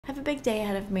have a big day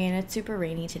ahead of me and it's super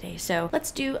rainy today, so let's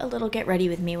do a little get ready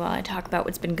with me while I talk about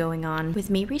what's been going on with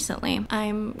me recently.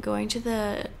 I'm going to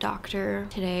the doctor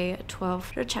today at 12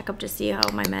 for a checkup to see how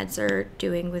my meds are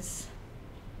doing with...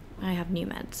 I have new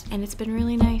meds, and it's been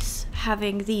really nice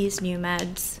having these new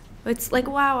meds. It's like,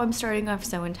 wow, I'm starting off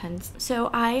so intense. So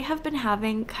I have been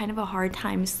having kind of a hard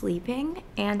time sleeping,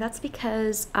 and that's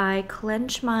because I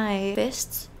clench my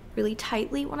fists really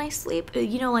tightly when I sleep.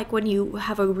 You know, like when you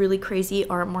have a really crazy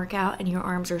arm workout and your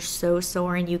arms are so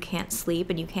sore and you can't sleep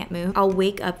and you can't move. I'll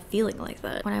wake up feeling like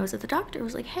that. When I was at the doctor, I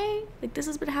was like, hey, like this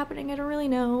has been happening. I don't really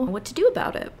know what to do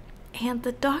about it. And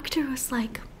the doctor was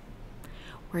like,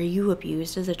 were you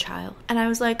abused as a child? And I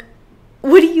was like,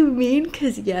 what do you mean?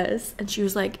 Because yes. And she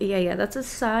was like, yeah, that's a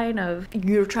sign of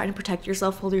you're trying to protect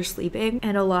yourself while you're sleeping.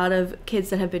 And a lot of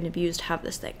kids that have been abused have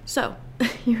this thing. So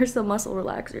here's some muscle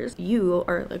relaxers. You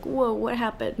are like, whoa, what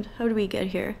happened? How did we get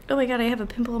here? Oh my God, I have a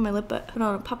pimple on my lip, but hold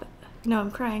on, pop it. No, I'm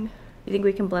crying. You think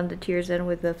we can blend the tears in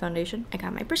with the foundation? I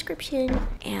got my prescription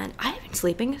and I've been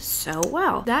sleeping so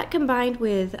well. That combined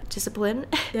with discipline,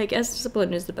 I guess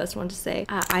discipline is the best one to say.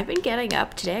 I've been getting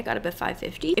up. Today I got up at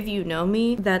 5:50. If you know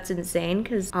me, that's insane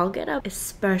because I'll get up,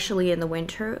 especially in the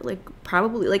winter, like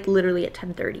probably like literally at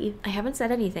 10:30. I haven't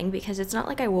said anything because it's not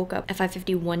like I woke up at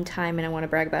 5:50 one time and I want to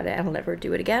brag about it and I'll never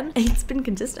do it again. It's been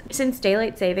consistent. Since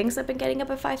daylight savings, I've been getting up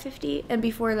at 5:50, and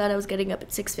before that I was getting up at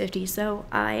 6:50. So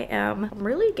I'm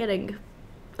really getting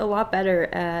a lot better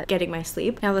at getting my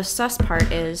sleep. Now the sus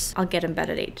part is I'll get in bed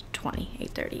at 8:20,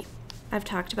 8:30. I've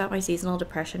talked about my seasonal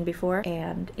depression before,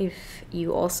 and if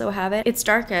you also have it, it's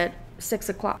dark at 6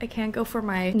 o'clock. I can't go for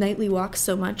my nightly walks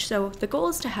so much, so the goal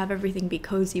is to have everything be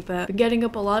cozy, but I'm getting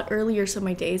up a lot earlier so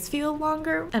my days feel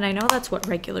longer, and I know that's what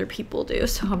regular people do,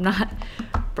 so I'm not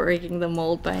breaking the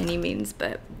mold by any means,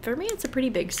 but for me it's a pretty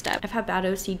big step. I've had bad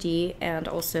OCD and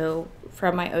also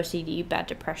from my OCD bad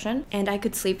depression, and I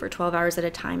could sleep for 12 hours at a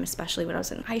time, especially when I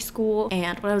was in high school,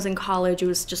 and when I was in college it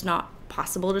was just not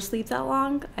possible to sleep that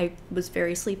long. I was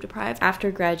very sleep deprived.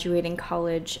 After graduating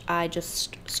college, I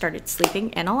just started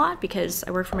sleeping in a lot because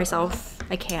I work for myself.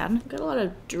 I can. I've got a lot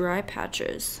of dry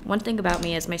patches. One thing about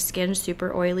me is my skin's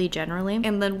super oily generally,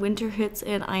 and then winter hits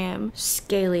and I am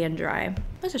scaly and dry.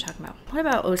 What was I talking about? What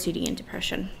about OCD and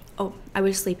depression? Oh, I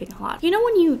was sleeping a lot. You know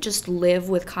when you just live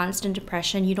with constant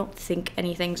depression, you don't think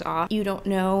anything's off. You don't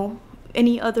know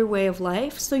any other way of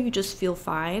life, so you just feel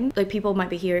fine. Like people might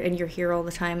be here and you're here all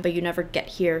the time, but you never get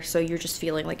here, so you're just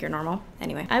feeling like you're normal.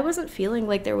 Anyway, I wasn't feeling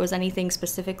like there was anything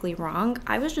specifically wrong.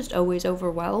 I was just always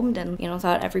overwhelmed and, you know,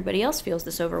 thought everybody else feels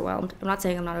this overwhelmed. I'm not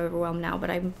saying I'm not overwhelmed now,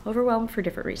 but I'm overwhelmed for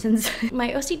different reasons.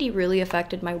 My OCD really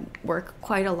affected my work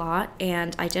quite a lot,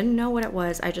 and I didn't know what it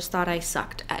was. I just thought I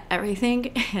sucked at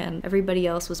everything and everybody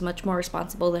else was much more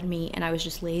responsible than me, and I was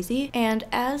just lazy. And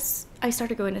as I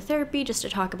started going to therapy just to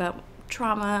talk about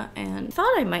trauma and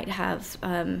thought I might have,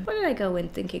 what did I go in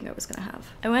thinking I was gonna have?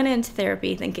 I went into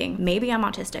therapy thinking maybe I'm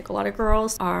autistic. A lot of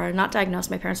girls are not diagnosed.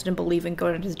 My parents didn't believe in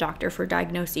going to the doctor for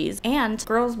diagnoses, and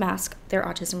girls mask their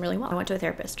autism really well. I went to a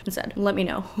therapist and said, let me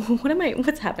know,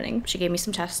 what's happening? She gave me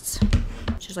some tests.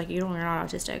 She's like, you're not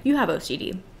autistic, you have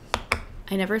OCD.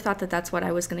 I never thought that that's what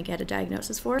I was gonna get a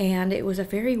diagnosis for, and it was a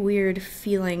very weird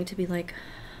feeling to be like,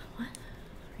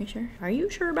 sure? Are you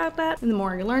sure about that? And the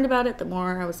more I learned about it, the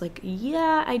more I was like,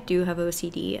 yeah, I do have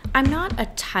OCD. I'm not a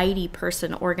tidy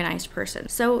person, organized person.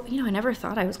 So, you know, I never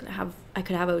thought I could have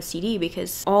OCD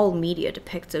because all media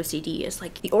depicts OCD as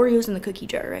like the Oreos in the cookie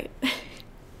jar, right?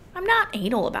 I'm not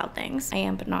anal about things. I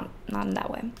am, but not in that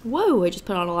way. Whoa, I just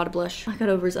put on a lot of blush. I got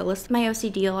overzealous. My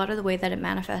OCD, a lot of the way that it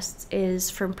manifests is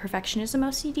from perfectionism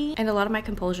OCD, and a lot of my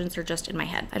compulsions are just in my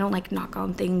head. I don't like knock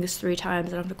on things 3 times.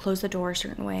 I don't have to close the door a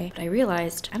certain way. But I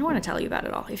realized I don't want to tell you about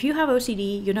it all. If you have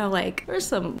OCD, you know, like there's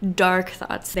some dark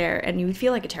thoughts there and you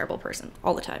feel like a terrible person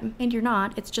all the time. And you're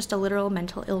not. It's just a literal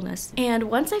mental illness. And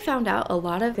once I found out a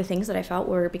lot of the things that I felt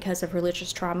were because of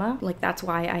religious trauma, like that's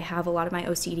why I have a lot of my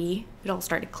OCD, it all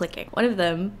started clicking. One of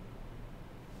them,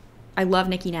 I love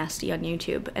Nikki Nasty on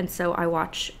YouTube, and so I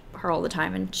watch her all the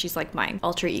time, and she's like my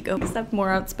alter ego, except more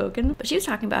outspoken. But she was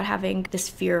talking about having this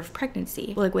fear of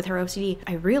pregnancy, like with her OCD.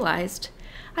 I realized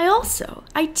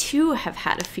I too have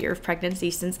had a fear of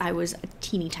pregnancy since I was a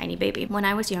teeny tiny baby. When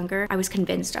I was younger, I was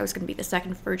convinced I was gonna be the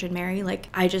second Virgin Mary. Like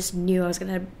I just knew I was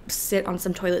gonna sit on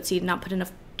some toilet seat and not put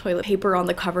enough toilet paper on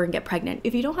the cover and get pregnant.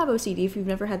 If you don't have OCD, if you've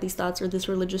never had these thoughts or this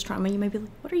religious trauma, you might be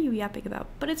like, what are you yapping about?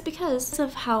 But it's because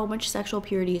of how much sexual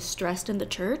purity is stressed in the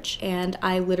church, and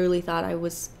I literally thought I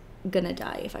was gonna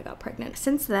die if I got pregnant.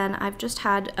 Since then, I've just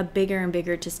had a bigger and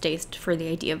bigger distaste for the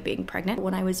idea of being pregnant.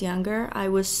 When I was younger, I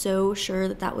was so sure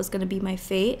that that was gonna be my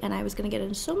fate and I was gonna get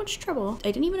in so much trouble.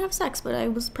 I didn't even have sex, but I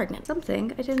was pregnant.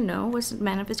 Something I didn't know was a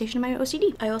manifestation of my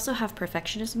OCD. I also have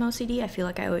perfectionism OCD. I feel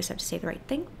like I always have to say the right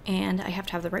thing and I have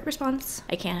to have the right response.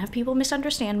 I can't have people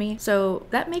misunderstand me. So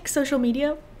that makes social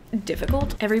media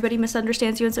difficult. Everybody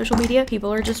misunderstands you on social media.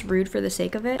 People are just rude for the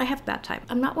sake of it. I have a bad time.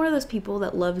 I'm not one of those people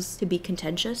that loves to be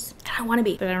contentious, and I want to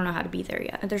be, but I don't know how to be there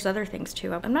yet. And there's other things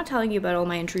too. I'm not telling you about all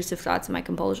my intrusive thoughts and my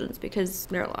compulsions because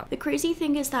there are a lot. The crazy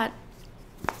thing is that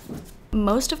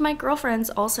most of my girlfriends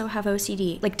also have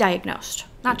OCD, like diagnosed,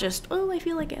 not just, oh, I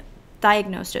feel like it.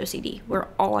 Diagnosed OCD. We're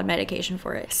all on medication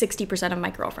for it. 60% of my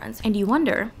girlfriends. And you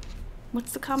wonder,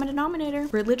 what's the common denominator?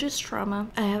 Religious trauma.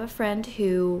 I have a friend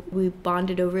who we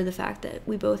bonded over the fact that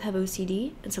we both have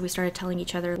OCD. And so we started telling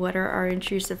each other what are our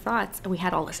intrusive thoughts. And we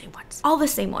had all the same ones. All the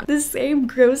same ones. The same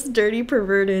gross, dirty,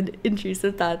 perverted,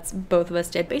 intrusive thoughts both of us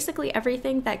did. Basically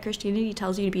everything that Christianity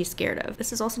tells you to be scared of.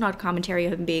 This is also not a commentary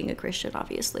of being a Christian,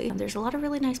 obviously. And there's a lot of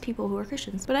really nice people who are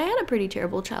Christians. But I had a pretty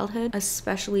terrible childhood,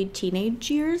 especially teenage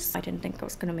years. I didn't think I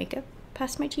was gonna make it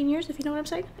past my teen years, if you know what I'm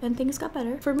saying, and things got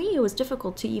better. For me, it was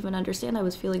difficult to even understand I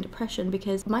was feeling depression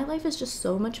because my life is just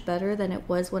so much better than it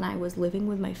was when I was living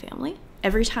with my family.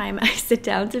 Every time I sit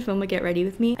down to film a Get Ready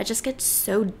With Me, I just get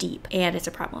so deep and it's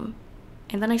a problem.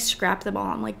 And then I scrap them all.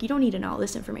 I'm like, you don't need to know all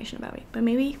this information about me, but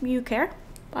maybe you care?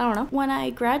 I don't know. When I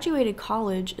graduated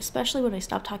college, especially when I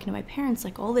stopped talking to my parents,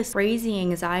 like all this crazy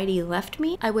anxiety left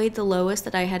me. I weighed the lowest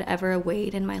that I had ever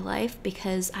weighed in my life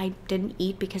because I didn't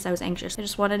eat because I was anxious. I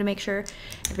just wanted to make sure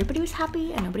everybody was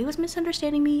happy and nobody was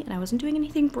misunderstanding me and I wasn't doing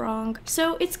anything wrong.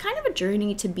 So it's kind of a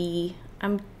journey to be,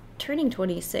 I'm turning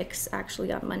 26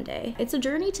 actually on Monday. It's a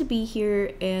journey to be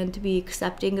here and to be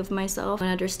accepting of myself and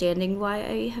understanding why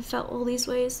I have felt all these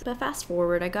ways. But fast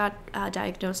forward, I got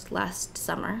diagnosed last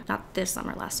summer, not this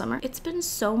summer, last summer. It's been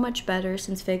so much better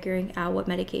since figuring out what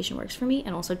medication works for me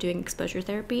and also doing exposure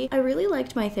therapy. I really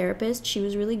liked my therapist. She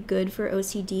was really good for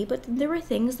OCD, but there were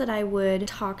things that I would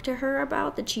talk to her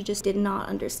about that she just did not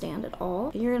understand at all.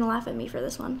 And you're gonna laugh at me for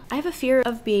this one. I have a fear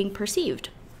of being perceived.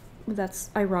 That's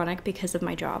ironic because of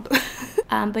my job.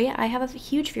 But yeah, I have a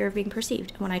huge fear of being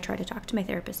perceived. When I try to talk to my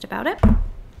therapist about it,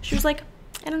 she was like,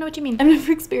 I don't know what you mean. I've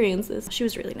never experienced this. She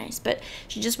was really nice, but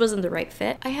she just wasn't the right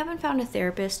fit. I haven't found a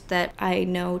therapist that I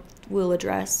know will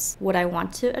address what I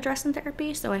want to address in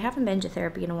therapy, so I haven't been to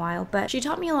therapy in a while, but she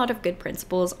taught me a lot of good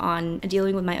principles on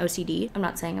dealing with my OCD. I'm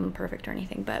not saying I'm perfect or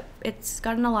anything, but it's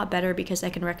gotten a lot better because I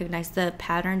can recognize the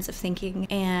patterns of thinking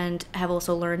and have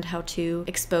also learned how to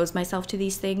expose myself to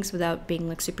these things without being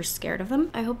like super scared of them.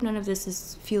 I hope none of this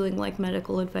is feeling like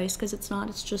medical advice because it's not,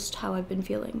 it's just how I've been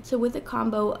feeling. So with the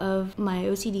combo of my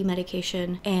OCD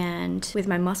medication and with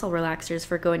my muscle relaxers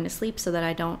for going to sleep so that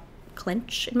I don't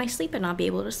clench in my sleep and not be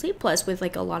able to sleep, plus with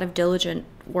like a lot of diligent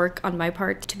work on my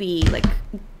part to be like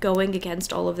going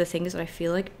against all of the things that I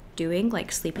feel like doing,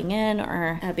 like sleeping in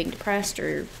or being depressed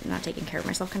or not taking care of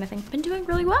myself kind of thing. I've been doing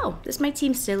really well. This might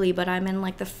seem silly, but I'm in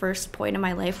like the first point in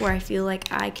my life where I feel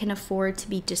like I can afford to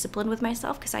be disciplined with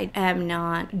myself because I am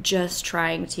not just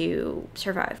trying to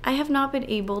survive. I have not been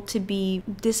able to be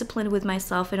disciplined with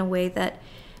myself in a way that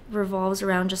revolves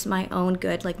around just my own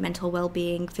good, like mental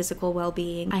well-being, physical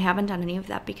well-being. I haven't done any of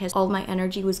that because all my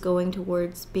energy was going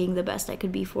towards being the best I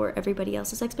could be for everybody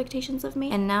else's expectations of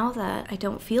me. And now that I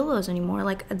don't feel those anymore,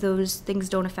 like those things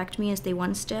don't affect me as they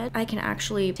once did, I can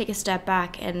actually take a step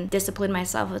back and discipline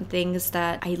myself on things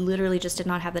that I literally just did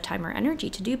not have the time or energy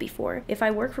to do before. If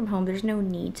I work from home, there's no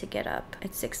need to get up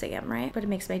at 6 a.m., right? But it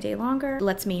makes my day longer,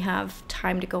 lets me have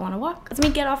time to go on a walk, lets me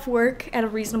get off work at a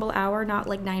reasonable hour, not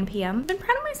like 9 p.m. I've been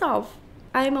proud of myself.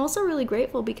 I'm also really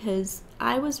grateful because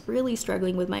I was really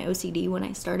struggling with my OCD when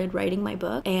I started writing my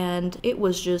book and it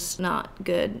was just not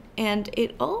good. And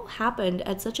it all happened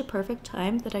at such a perfect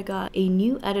time that I got a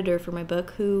new editor for my book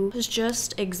who was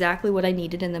just exactly what I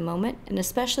needed in the moment, and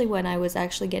especially when I was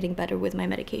actually getting better with my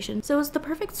medication. So it was the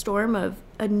perfect storm of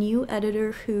a new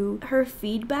editor who, her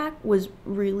feedback was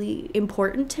really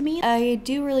important to me. I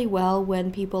do really well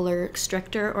when people are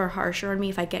stricter or harsher on me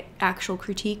if I get actual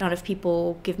critique, not if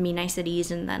people give me niceties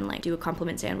and then like do a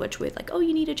compliment sandwich with like, oh,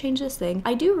 you need to change this thing.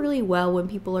 I do really well when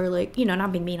people are like, you know,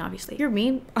 not being mean, obviously. If you're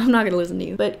mean, I'm not gonna listen to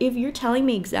you. But if you're telling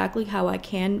me exactly how I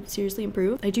can seriously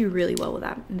improve, I do really well with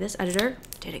that. And this editor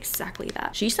did exactly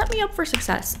that. She set me up for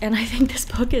success. And I think this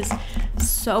book is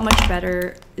so much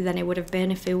better than it would have been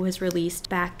if it was released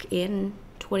back in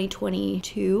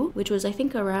 2022, which was I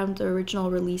think around the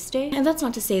original release date. And that's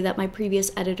not to say that my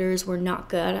previous editors were not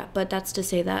good, but that's to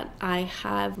say that I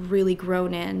have really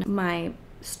grown in my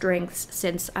strengths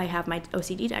since I have my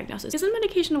OCD diagnosis. Isn't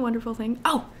medication a wonderful thing?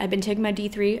 Oh, I've been taking my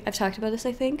D3. I've talked about this,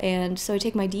 I think. And so I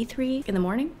take my D3 in the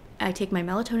morning. I take my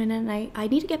melatonin at night. I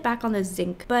need to get back on the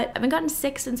zinc, but I haven't gotten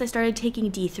sick since I started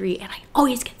taking D3, and I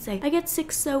always get sick. I get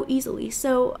sick so easily.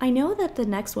 So I know that the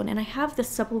next one, and I have the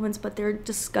supplements, but they're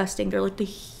disgusting. They're like the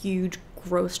huge,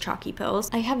 gross chalky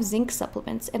pills. I have zinc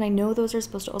supplements, and I know those are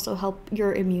supposed to also help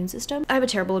your immune system. I have a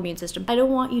terrible immune system. I don't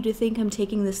want you to think I'm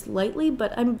taking this lightly,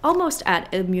 but I'm almost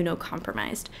at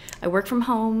immunocompromised. I work from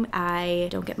home. I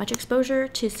don't get much exposure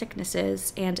to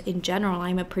sicknesses, and in general,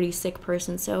 I'm a pretty sick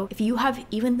person. So if you have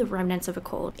even the remnants of a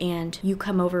cold and you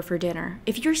come over for dinner,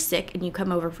 if you're sick and you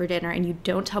come over for dinner and you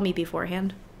don't tell me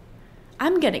beforehand,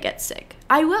 I'm gonna get sick.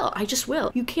 I will. I just will.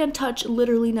 You can't touch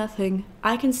literally nothing.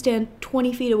 I can stand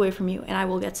 20 feet away from you and I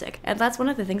will get sick. And that's one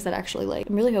of the things that actually, like,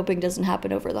 I'm really hoping doesn't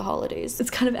happen over the holidays. It's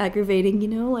kind of aggravating, you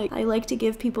know? Like, I like to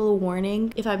give people a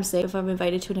warning. If I'm sick, if I'm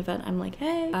invited to an event, I'm like,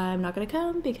 hey, I'm not gonna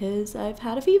come because I've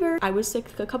had a fever. I was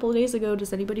sick a couple of days ago.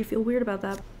 Does anybody feel weird about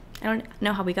that? I don't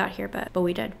know how we got here, but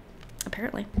we did,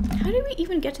 apparently. How did we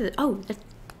even get to the, oh, the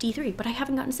D3, but I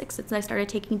haven't gotten sick since I started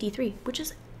taking D3, which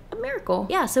is a miracle.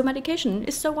 Yeah, so medication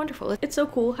is so wonderful. It's so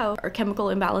cool how our chemical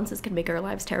imbalances can make our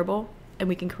lives terrible and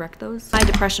we can correct those. My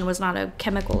depression was not a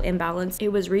chemical imbalance.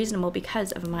 It was reasonable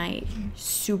because of my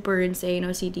super insane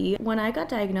OCD. When I got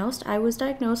diagnosed, I was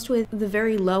diagnosed with the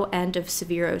very low end of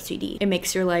severe OCD. It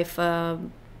makes your life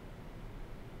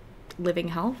living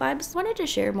hell vibes. I wanted to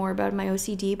share more about my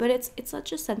OCD, but it's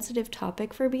such a sensitive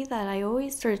topic for me that I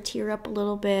always sort of tear up a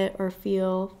little bit or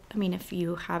feel, I mean, if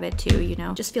you have it too, you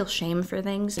know, just feel shame for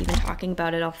things. Even talking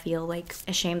about it, I'll feel like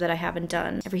ashamed that I haven't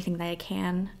done everything that I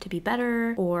can to be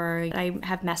better, or I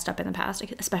have messed up in the past,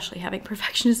 especially having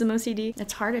perfectionism OCD.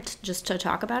 It's hard just to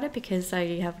talk about it because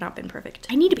I have not been perfect.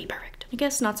 I need to be perfect. I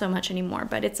guess not so much anymore,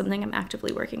 but it's something I'm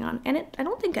actively working on. And I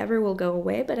don't think ever will go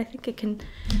away, but I think it can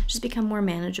just become more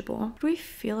manageable. How do we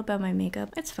feel about my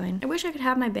makeup? It's fine. I wish I could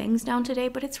have my bangs down today,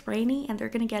 but it's rainy and they're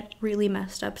gonna get really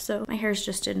messed up, so my hair's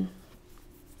just in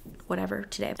whatever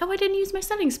today. Oh, I didn't use my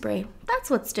setting spray. That's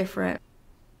what's different.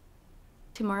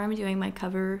 Tomorrow I'm doing my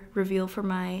cover reveal for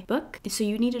my book, so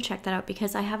you need to check that out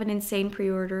because I have an insane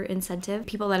pre-order incentive.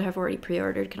 People that have already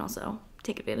pre-ordered can also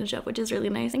take advantage of, which is really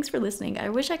nice. Thanks for listening. I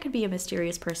wish I could be a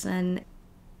mysterious person.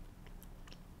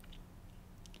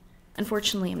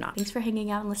 Unfortunately, I'm not. Thanks for hanging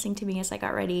out and listening to me as I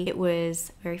got ready. It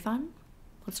was very fun.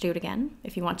 Let's do it again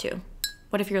if you want to.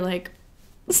 What if you're like,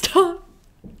 stop,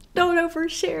 don't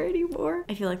overshare anymore?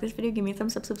 If you like this video, give me a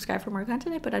thumbs up, subscribe for more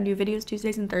content. I put out new videos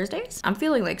Tuesdays and Thursdays. I'm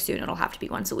feeling like soon it'll have to be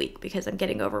once a week because I'm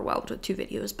getting overwhelmed with 2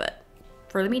 videos, but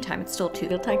for the meantime, it's still 2.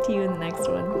 I'll talk to you in the next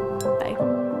one.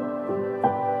 Bye.